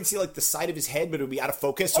You might see like the side of his head, but it would be out of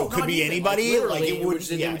focus, so it could not be even, anybody. Like it would,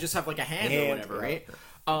 they would just have like a hand or whatever, right?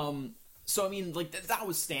 Yeah. So I mean, like that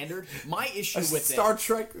was standard. My issue with Star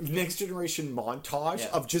Trek Next Generation montage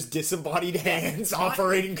of just disembodied hands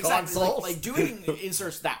operating consoles. Like doing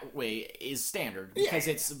inserts that way is standard because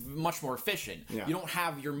it's much more efficient. Yeah. You don't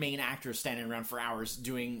have your main actors standing around for hours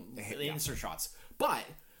doing the insert shots. But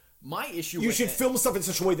my issue you with should film stuff in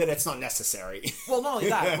such a way that it's not necessary. Well, not only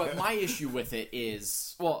that, but my issue with it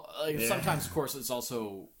is, sometimes, of course, it's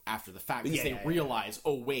also after the fact because they realize,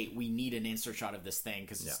 oh, wait, we need an insert shot of this thing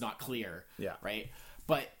because it's not clear, right?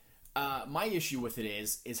 But my issue with it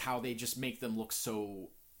is how they just make them look so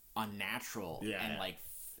unnatural and like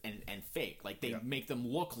and fake. Like they make them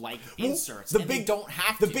look like inserts. They don't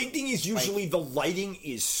have to. The big thing is usually the lighting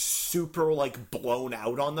is super like blown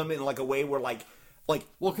out on them in like a way where like.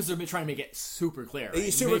 Because they're trying to make it super clear,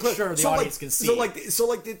 right? Super make clear. Sure the audience can see. They're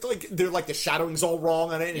like the shadowing's all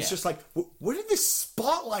wrong on it, and it's just like, where did this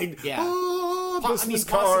spotlight? Yeah, possibly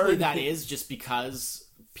that is just because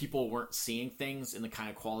people weren't seeing things in the kind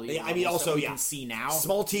of quality. I mean, also we can see now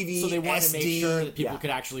small TV, so they wanted to make sure that people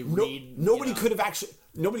could actually read. Nobody could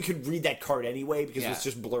read that card anyway because it's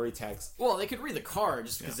just blurry text. Well, they could read the card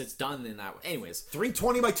just because it's done in that way. Anyways,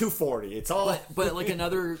 320 by 240. It's all. But like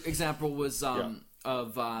another example was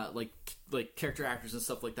of like character actors and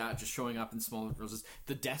stuff like that just showing up in small roses.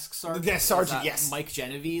 The desk sergeant. The desk sergeant, yes. Mike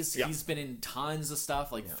Genovese. Yeah. He's been in tons of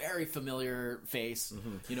stuff. Like very familiar face.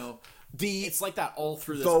 Mm-hmm. You know, it's like that all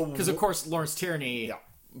through this because of course Lawrence Tierney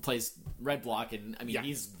plays Red Block, and I mean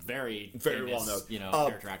he's very famous, well known.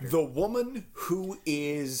 Character actor. The woman who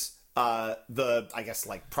is I guess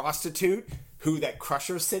like prostitute who that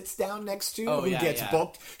Crusher sits down next to, who gets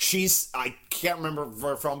booked. I can't remember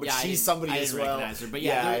where from, but she's somebody as well. Recognize her, but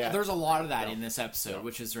there's a lot of that in this episode,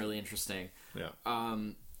 which is really interesting. Yeah.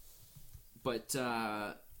 The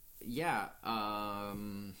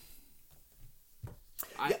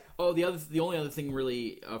only other thing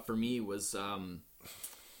really for me was Brent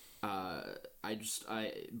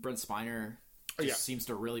Spiner seems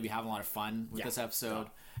to really be having a lot of fun with this episode.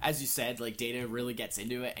 As you said, like Data really gets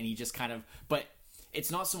into it, and he just kind of. But it's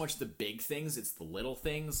not so much the big things; it's the little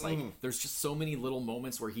things. Like there's just so many little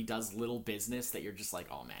moments where he does little business that you're just like,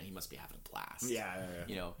 oh man, he must be having a blast. Yeah.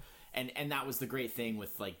 You know, and that was the great thing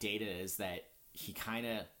with like Data is that he kind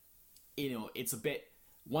of, it's a bit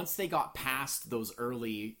once they got past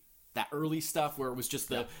that early stuff where it was just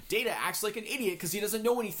the Data acts like an idiot because he doesn't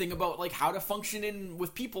know anything about like how to function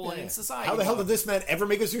with people and in society. How the hell did this man ever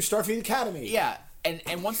make us through Starfleet Academy? Yeah.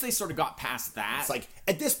 And once they sort of got past that, it's like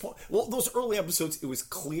at this point, those early episodes, it was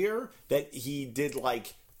clear that he did he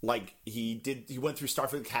went through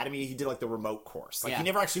Starfleet Academy. He did like the remote course. Like he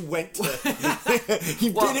never actually went to.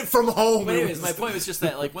 He did it from home. But anyways, my point was just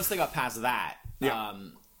that like once they got past that,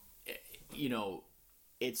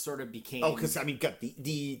 it sort of became. Oh, because I mean,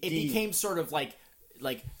 it became sort of like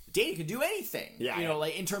Data could do anything. Yeah,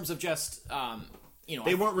 like in terms of just.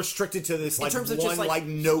 They weren't restricted to this like in terms of one just, like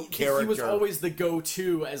note character. He was always the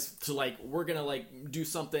go-to as to like we're gonna like do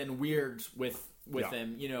something weird with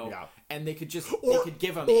him, and they could just they could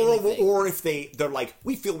give him anything. Or if they're like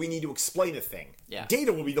we feel we need to explain a thing. Yeah.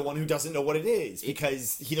 Data will be the one who doesn't know what it is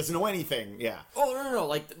because he doesn't know anything. Yeah. Oh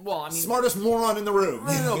no! I mean, smartest moron in the room.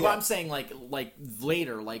 No. But I'm saying like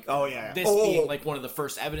later, like this being like one of the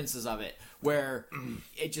first evidences of it, where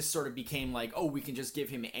it just sort of became like, oh, we can just give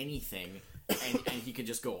him anything. And he could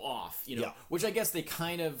just go off, which I guess they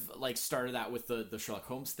kind of like started that with the Sherlock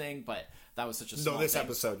Holmes thing, but that was such a small thing.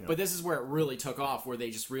 Episode. But this is where it really took off, where they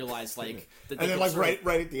just realized like that. And then like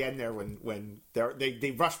right at the end there when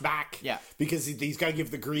they rush back, because he's got to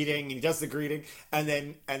give the greeting, and he does the greeting, and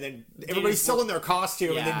then everybody's still in their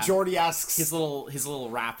costume, and then Geordi asks his little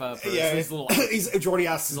wrap up, Geordi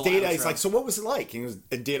asks Data, he's like, so what was it like?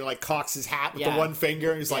 And Data like cocks his hat with the one finger,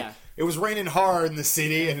 and he's like, it was raining hard in the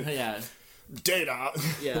city, and Data.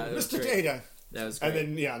 Yeah. Mr. Data. That was great.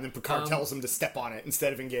 And then Picard tells him to step on it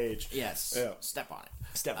instead of engage. Yes. Step on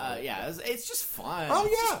it. Step on it. Yeah, it's just fun. Oh, yeah.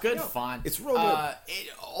 It's just good fun. It's real good. It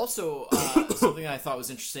also, something that I thought was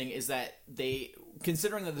interesting is that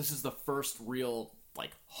considering that this is the first real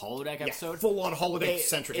like holodeck episode, full-on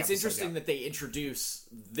holodeck-centric it's interesting that they introduce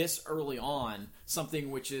this early on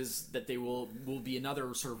something which is that they will be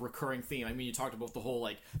another sort of recurring theme. I mean, you talked about the whole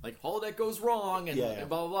like holodeck goes wrong and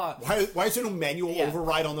blah blah blah. Why is there no manual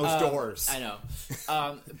override on those doors? I know,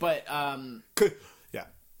 but well,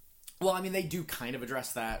 I mean, they do kind of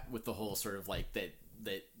address that with the whole sort of like that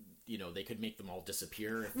they could make them all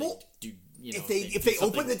disappear if they do. If they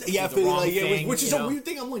open it, which is a weird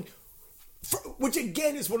thing. I'm like, which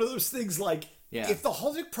again is one of those things like, Yeah. if the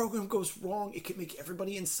holodeck program goes wrong, it can make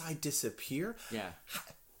everybody inside disappear. Yeah.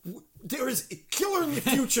 There is killer in the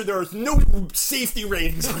future. There is no safety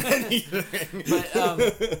ratings on anything.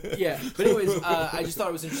 But anyways, I just thought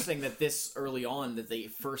it was interesting that this early on that they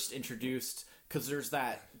first introduced, because there's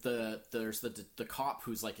the cop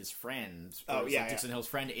who's like his friend. Dixon Hill's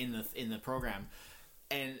friend in the program,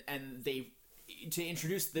 and they to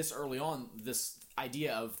introduce this early on this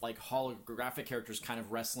idea of like holographic characters kind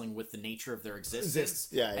of wrestling with the nature of their existence,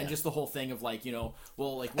 and just the whole thing of like, again,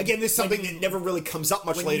 this is something that never really comes up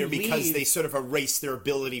much later because they sort of erase their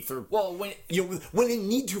ability for when they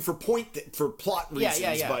need to for plot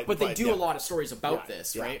reasons. But they do a lot of stories about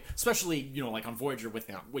this, right? Especially like on Voyager with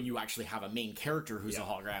when you actually have a main character who's a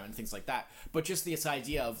hologram and things like that. But just this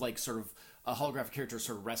idea of like sort of a holographic character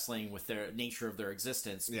sort of wrestling with their nature of their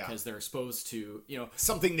existence because they're exposed to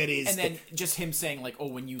something that is, and then just him saying like, oh,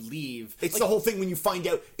 when you leave, it's the whole thing when you find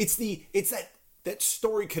out it's that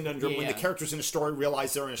story conundrum when the characters in a story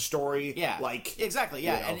realize they're in a story, exactly,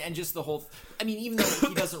 and just the whole even though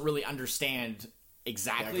he doesn't really understand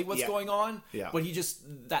exactly what's going on, but he just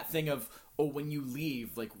that thing of, oh, when you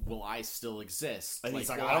leave, like, will I still exist? And he's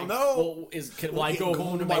like, I don't know. Will I go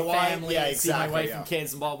home to my family and see my wife and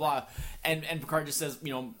kids and blah, blah. And Picard just says,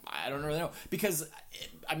 I don't really know. Because,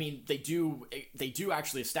 they do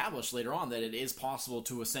actually establish later on that it is possible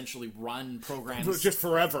to essentially run programs just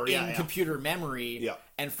forever in computer memory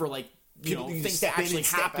and for, like, things to actually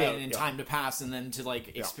happen in time to pass and then to,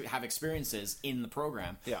 like, have experiences in the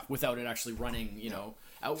program without it actually running,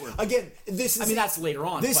 outward. Again, this is that's later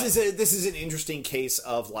on. This is an interesting case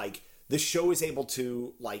of like the show is able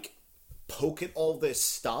to like poke at all this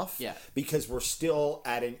stuff because we're still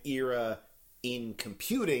at an era in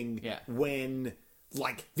computing when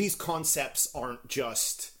like these concepts aren't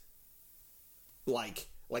just like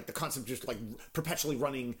the concept of just like perpetually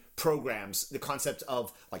running programs, the concept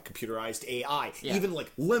of like computerized AI, even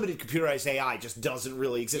like limited computerized AI just doesn't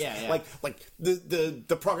really exist. Like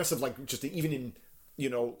the progress of like just even in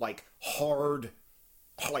like hardware,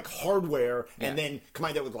 and then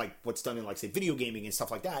combine that with like what's done in like say video gaming and stuff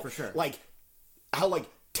like that. For sure. Like how like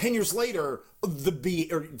 10 years later,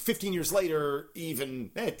 or 15 years later, even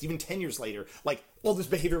 10 years later, like all this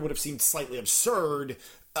behavior would have seemed slightly absurd,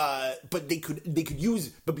 but they could use,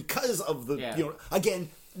 but because of the again,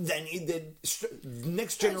 then the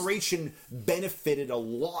next generation benefited a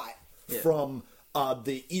lot from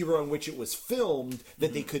the era in which it was filmed.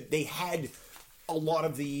 That they had a lot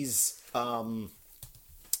of these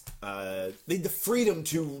they had the freedom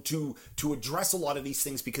to address a lot of these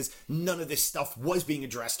things because none of this stuff was being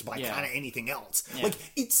addressed by kind of anything else. Like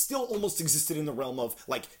it still almost existed in the realm of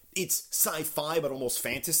like it's sci-fi but almost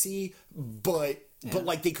fantasy, but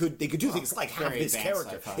like they could do things like have this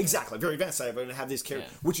character exactly very advanced sci-fi and have this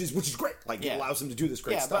character which is great. Like it allows them to do this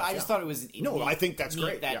great stuff. But I just thought it was I think that's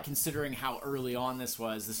great. That considering how early on this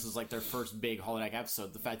was like their first big holodeck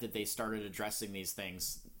episode. The fact that they started addressing these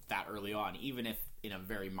things that early on, even if in a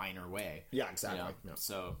very minor way. Yeah, exactly.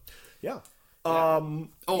 So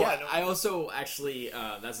I also actually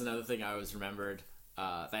that's another thing I always remembered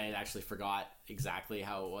that I had actually forgot exactly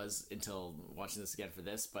how it was until watching this again for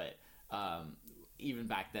this, but even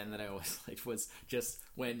back then that I always liked was just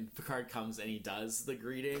when Picard comes and he does the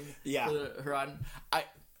greeting for Huron.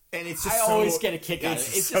 And it's just I always get a kick out of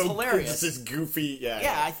it. It's just hilarious. It's just goofy.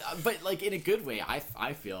 But like in a good way.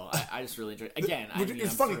 I feel I just really enjoy it. Again,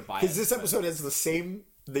 it's funny because this episode has the same.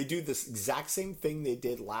 They do this exact same thing they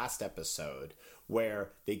did last episode, where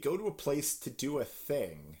they go to a place to do a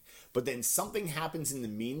thing, but then something happens in the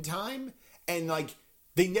meantime, and like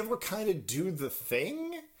they never kind of do the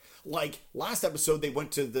thing. Like last episode, they were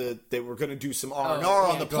going to do some R&R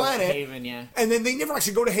on the planet, Haven, and then they never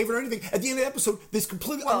actually go to Haven or anything. At the end of the episode, this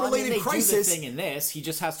completely unrelated crisis. Do the thing in this, he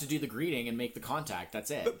just has to do the greeting and make the contact.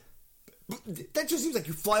 That's it. But that just seems like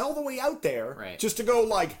you fly all the way out there just to go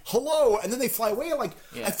like hello, and then they fly away. Like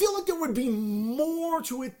I feel like there would be more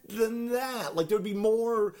to it than that. Like there would be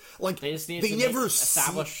more. Like they never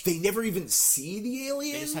even see the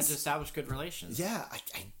aliens. They just had to establish good relations. Yeah,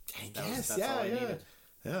 I guess. That's all I needed.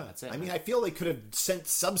 Yeah, that's it. I mean, I feel they could have sent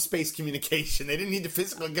subspace communication. They didn't need to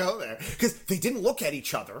physically go there because they didn't look at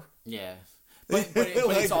each other. Yeah, but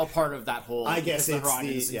it's all part of that whole. I guess the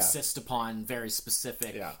Huronians insist upon very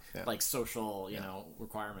specific, like social,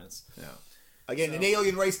 requirements. Yeah. Again, an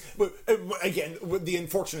alien race. Again, the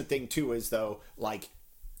unfortunate thing too is though, like.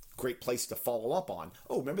 Great place to follow up on.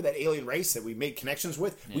 Oh, remember that alien race that we made connections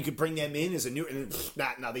with? We could bring them in as a new.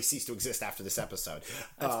 Now they cease to exist after this episode.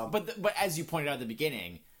 But as you pointed out at the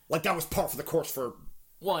beginning, like that was par for the course for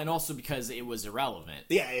Well, and also because it was irrelevant.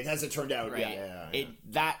 Yeah, it hasn't turned out. Right. Yeah.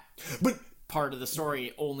 That But part of the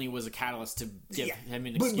story only was a catalyst to give him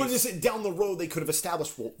an but excuse. is it down the road they could have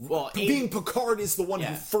established? Being Picard is the one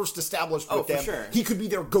who first established with them. For sure. He could be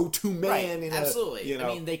their go-to man. Right. Absolutely. I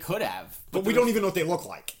mean, they could have, but we don't even know what they look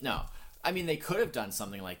like. No. I mean, they could have done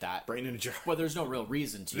something like that. Brain in a jar. Well, there's no real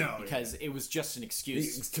reason to, because it was just an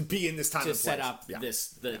excuse to be in this time to set up the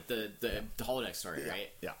holodeck story,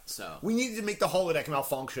 right? Yeah. So we needed to make the holodeck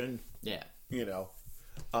malfunction. Yeah.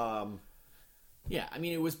 Yeah, I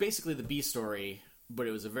mean, it was basically the B story, but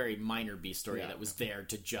it was a very minor B story that was there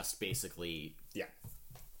to just basically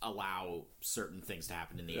allow certain things to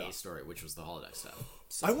happen in the A story, which was the holodeck stuff.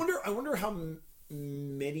 So. I wonder how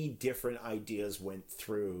many different ideas went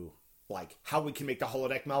through. Like how we can make the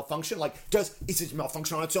holodeck malfunction? Like, is it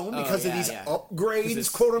malfunction on its own because of these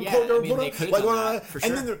upgrades, quote unquote? I mean, they could have done that, for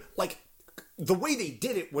sure. And then the way they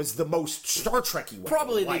did it was the most Star Trek-y way.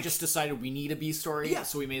 Probably they just decided we need a B story,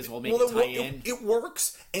 so we may as well make it tie in. It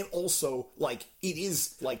works, and also it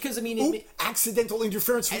is because I mean, accidental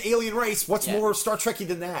interference from alien race. What's more Star Trek-y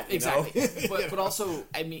than that? Exactly, but also,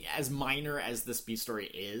 I mean, as minor as this B story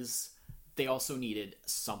is, they also needed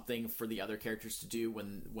something for the other characters to do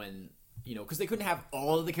when. Because they couldn't have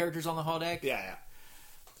all of the characters on the holodeck. Yeah.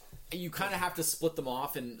 You kind of have to split them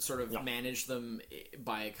off and sort of manage them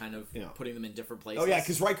by kind of putting them in different places. Oh, yeah,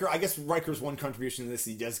 because Riker's one contribution to this,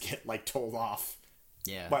 he does get, told off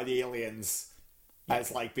by the aliens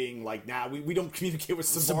as, being nah, we don't communicate with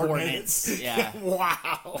subordinates. Yeah.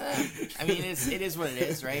 Wow. I mean, it is what it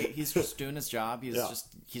is, right? He's just doing his job.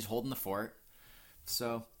 He's holding the fort.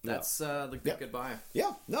 So, that's the goodbye.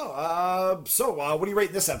 Yeah. No, so, what do you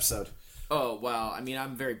rate this episode? Oh, well, I mean,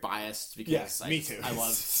 I'm very biased because me too. I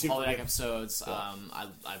love holodeck episodes. Yeah.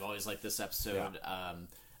 I've always liked this episode. Yeah.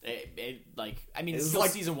 It's still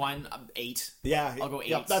season 1, 8. Yeah. I'll go 8.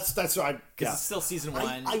 Yeah, that's right. Because it's still season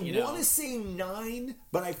 1. I want to say 9,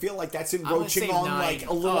 but I feel like that's encroaching on 9.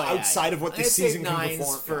 A little outside of what this season can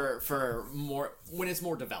perform. For more, when it's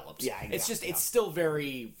more developed. Yeah, it's just, it's still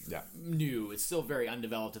very new. It's still very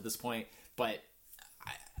undeveloped at this point. But,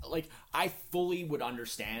 I fully would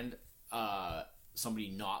understand somebody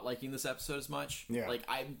not liking this episode as much. Yeah.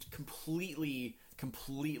 I'm completely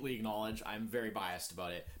acknowledge I'm very biased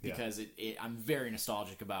about it because I'm very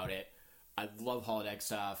nostalgic about it. I love holodeck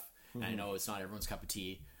stuff, and I know it's not everyone's cup of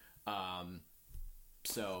tea.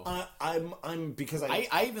 So I'm because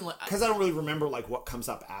I don't really remember what comes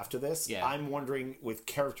up after this. Yeah. I'm wondering with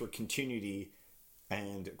character continuity,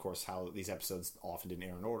 and of course how these episodes often didn't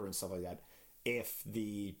air in order and stuff like that. If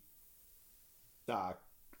the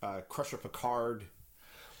Crusher Picard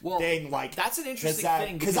thing, that's an interesting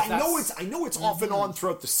thing because I know it's off and on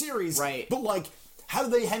throughout the series, right? But how do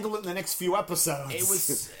they handle it in the next few episodes? It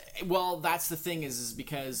was that's the thing is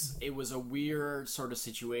because it was a weird sort of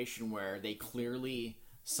situation where they clearly,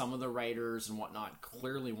 some of the writers and whatnot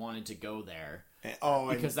clearly wanted to go there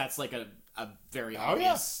because that's a very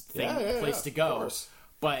obvious place to go.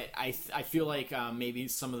 But I feel like maybe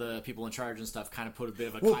some of the people in charge and stuff kind of put a bit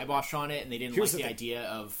of a kibosh on it, and they didn't like the idea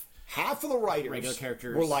of half of the writers regular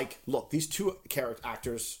characters were look, these two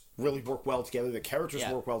actors really work well together. The characters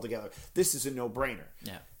work well together. This is a no-brainer.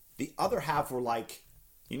 Yeah. The other half were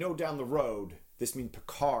down the road, this means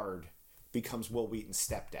Picard becomes Will Wheaton's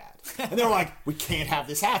stepdad. And they're like, we can't have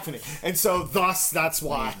this happening. And so thus, that's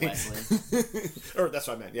why. Or that's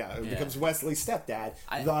what I meant, it becomes Wesley's stepdad.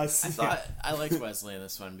 I liked Wesley in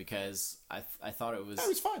this one because I thought it was... It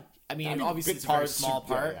was fun. I mean obviously it's a very small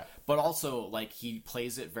part, but also, he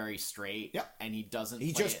plays it very straight, and he doesn't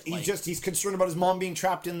he's concerned about his mom being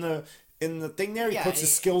trapped in the thing there. He puts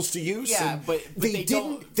his skills to use. Yeah, but they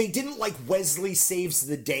didn't Wesley saves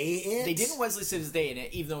the day in it. They didn't Wesley saves the day in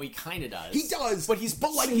it, even though he kind of does. He does, but he's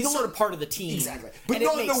sort of part of the team, exactly. But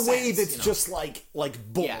not in a way that's just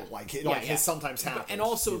bull, has sometimes happened. And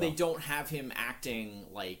also, they don't have him acting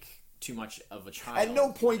too much of a child. At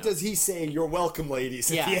no point does he say, "You're welcome,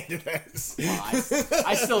 ladies," at the end of this. Well,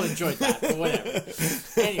 I still enjoyed that, but whatever.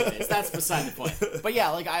 Anyways, that's beside the point. But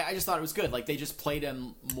I just thought it was good. They just played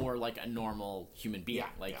him more like a normal human being.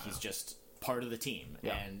 He's just part of the team.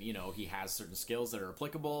 Yeah. And, he has certain skills that are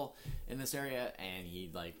applicable in this area, and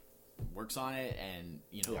he, works on it, and,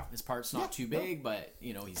 his part's not too big, but,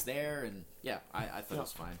 he's there, and, I thought it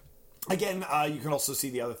was fine. Again, you can also see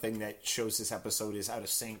the other thing that shows this episode is out of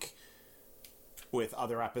sync with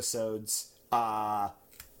other episodes. No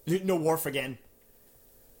Worf again.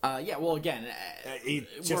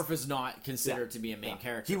 Worf is not considered to be a main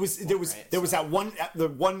character. He was there was that one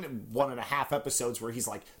 1.5 episodes where he's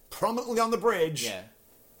prominently on the bridge. Yeah.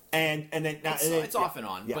 And then it's off and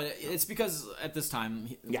on, yeah. but it's because at this time,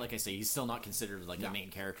 Yeah. like I say, he's still not considered like a main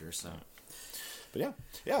character. So, but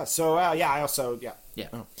yeah. So I also yeah.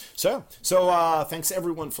 So thanks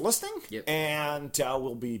everyone for listening. Yep. And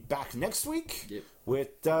we'll be back next week. Yep.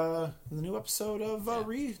 With the new episode of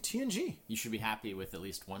TNG. You should be happy with at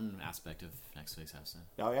least one aspect of next week's episode.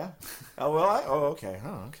 Oh yeah. Oh well. Okay.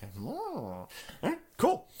 Oh okay. Oh. All right.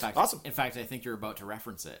 Cool. Awesome. In fact, I think you're about to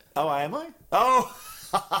reference it. Oh, am I? Oh.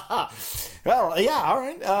 Well, yeah. All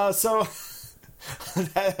right. So,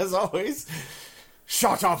 as always,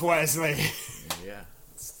 shut up, Wesley. Yeah.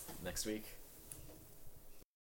 Next week.